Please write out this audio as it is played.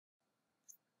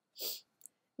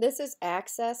This is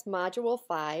Access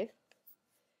Module05.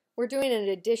 We're doing an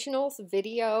additional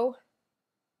video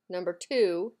number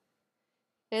 2,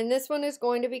 and this one is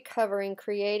going to be covering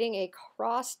creating a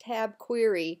crosstab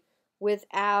query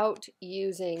without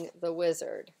using the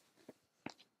wizard.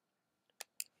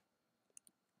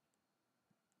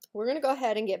 We're going to go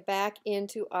ahead and get back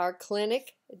into our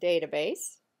clinic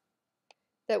database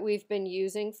that we've been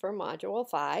using for Module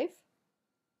 5.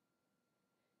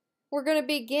 We're going to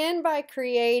begin by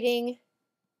creating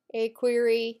a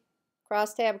query,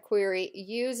 crosstab query,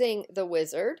 using the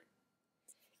wizard.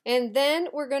 And then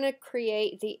we're going to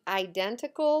create the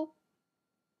identical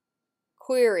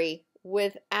query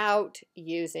without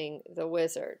using the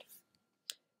wizard.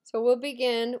 So we'll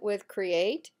begin with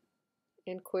create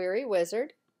and query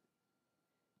wizard.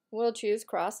 We'll choose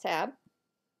crosstab.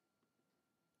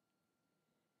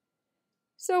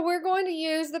 So we're going to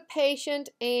use the patient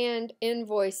and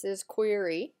invoices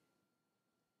query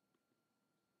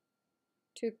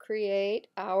to create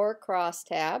our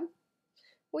crosstab.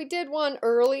 We did one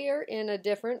earlier in a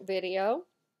different video,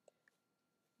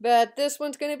 but this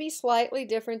one's going to be slightly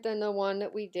different than the one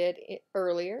that we did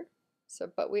earlier.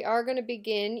 But we are going to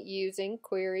begin using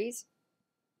queries,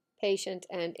 patient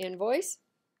and invoice.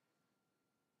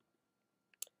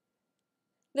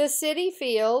 The city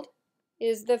field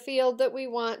is the field that we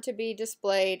want to be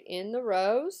displayed in the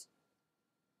rows.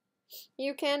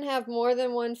 You can have more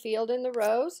than one field in the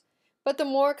rows, but the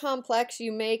more complex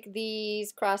you make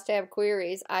these crosstab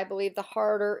queries, I believe the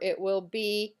harder it will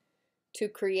be to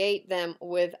create them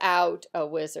without a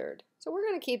wizard. So we're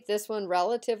going to keep this one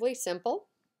relatively simple.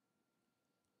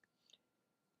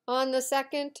 On the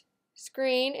second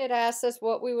screen, it asks us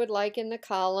what we would like in the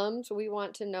columns. We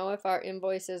want to know if our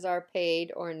invoices are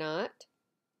paid or not.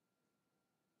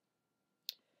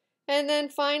 And then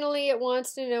finally, it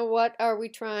wants to know what are we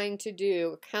trying to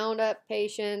do. Count up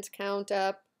patients, count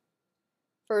up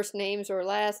first names or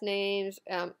last names.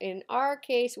 In our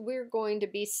case, we're going to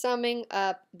be summing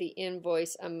up the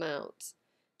invoice amounts.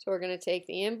 So we're going to take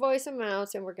the invoice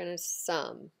amounts and we're going to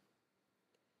sum.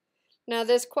 Now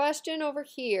this question over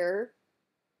here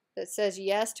that says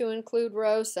yes to include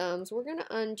row sums, we're going to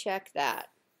uncheck that.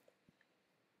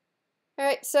 All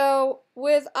right, so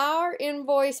with our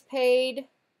invoice paid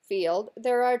field,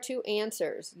 there are two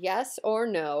answers, yes or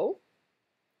no.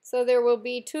 So there will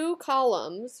be two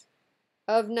columns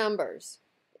of numbers.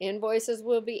 Invoices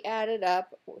will be added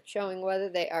up, showing whether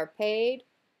they are paid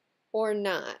or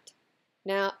not.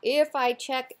 Now, if I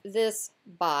check this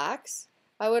box,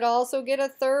 I would also get a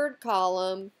third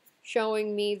column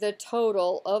showing me the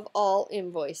total of all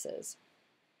invoices.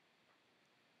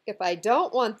 If I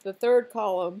don't want the third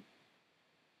column,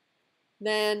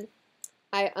 then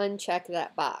I uncheck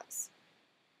that box.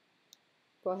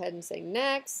 Go ahead and say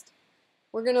next.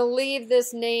 We're going to leave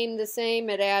this name the same.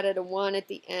 It added a 1 at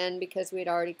the end because we'd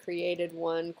already created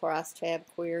one crosstab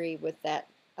query with that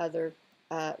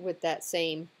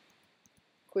same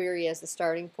query as the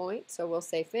starting point. So we'll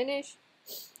say finish.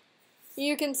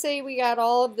 You can see we got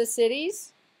all of the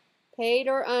cities, paid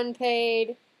or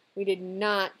unpaid. We did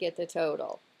not get the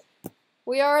total.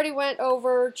 We already went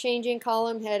over changing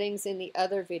column headings in the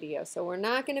other video, so we're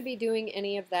not going to be doing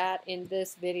any of that in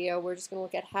this video. We're just going to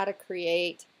look at how to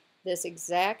create this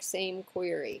exact same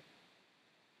query.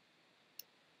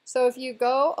 So if you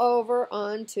go over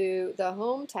onto the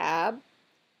Home tab,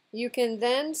 you can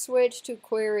then switch to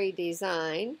Query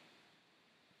Design,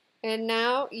 and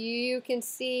now you can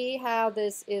see how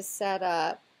this is set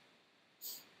up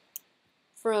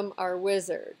from our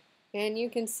wizard. And you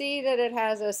can see that it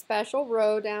has a special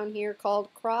row down here called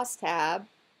Crosstab,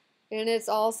 and it's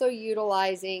also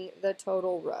utilizing the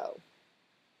total row.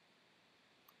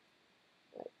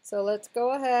 So let's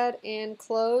go ahead and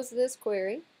close this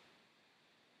query.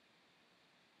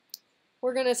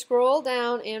 We're going to scroll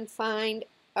down and find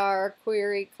our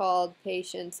query called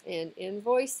Patients and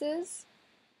Invoices.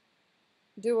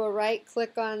 Do a right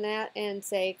click on that and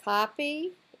say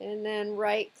Copy, and then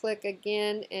right click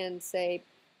again and say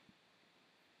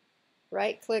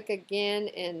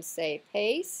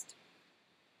paste.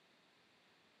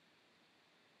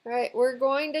 All right, we're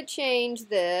going to change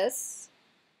this.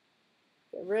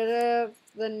 Get rid of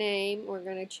the name. We're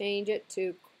going to change it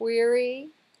to Query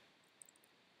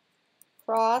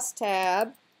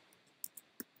Crosstab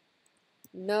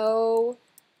No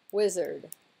Wizard.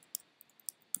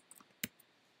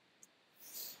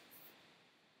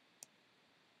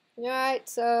 All right,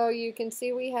 so you can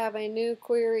see we have a new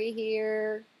query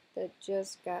here that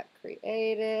just got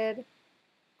created.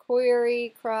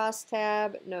 Query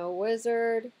Crosstab No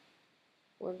Wizard.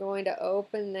 We're going to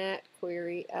open that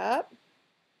query up.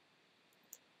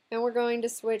 and we're going to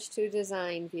switch to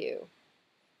design view.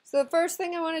 So the first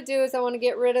thing I want to do is I want to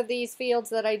get rid of these fields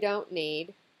that I don't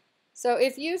need. So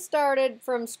if you started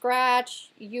from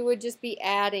scratch, you would just be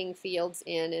adding fields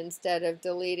in instead of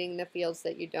deleting the fields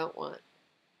that you don't want.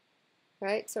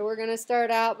 Right? So we're going to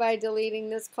start out by deleting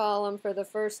this column for the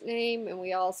first name, and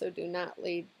we also do not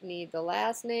need the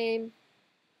last name.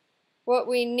 What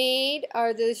we need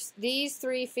are these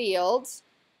three fields.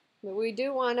 But we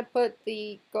do want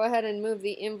to go ahead and move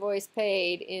the invoice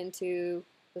paid into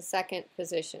the second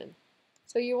position.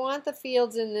 So you want the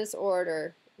fields in this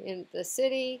order: in the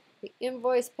city, the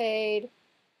invoice paid,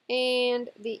 and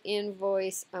the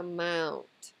invoice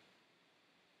amount.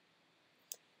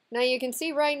 Now you can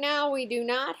see right now we do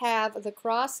not have the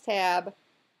crosstab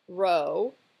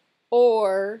row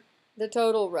or the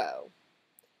total row.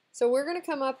 So we're going to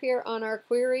come up here on our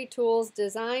Query Tools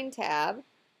Design tab,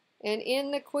 and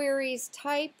in the Queries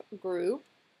Type group,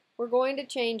 we're going to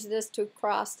change this to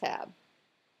Crosstab.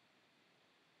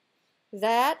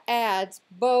 That adds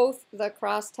both the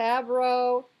crosstab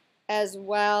row as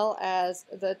well as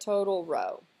the total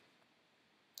row.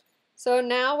 So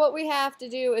now what we have to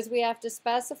do is we have to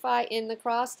specify in the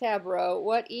crosstab row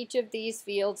what each of these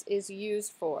fields is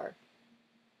used for.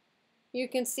 You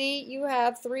can see you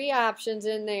have three options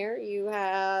in there. You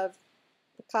have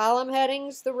the column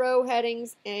headings, the row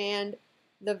headings, and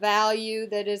the value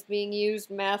that is being used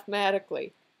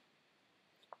mathematically.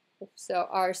 So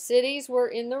our cities were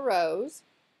in the rows.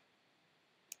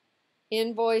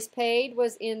 Invoice paid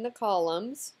was in the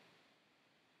columns.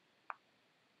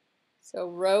 So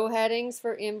row headings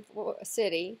for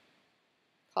city,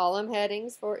 column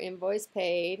headings for invoice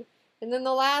paid, and then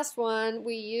the last one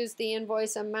we use the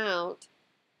invoice amount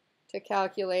to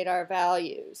calculate our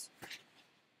values.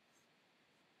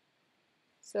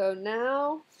 So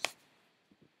now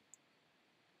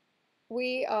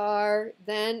we are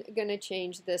then going to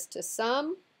change this to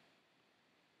sum.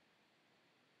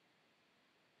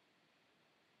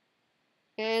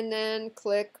 And then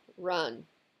click Run.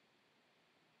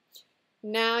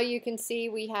 Now you can see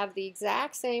we have the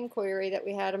exact same query that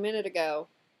we had a minute ago,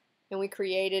 and we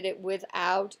created it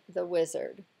without the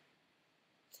wizard.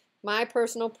 My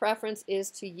personal preference is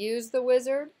to use the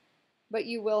wizard, but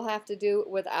you will have to do it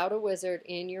without a wizard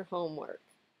in your homework.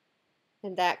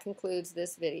 And that concludes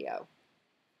this video.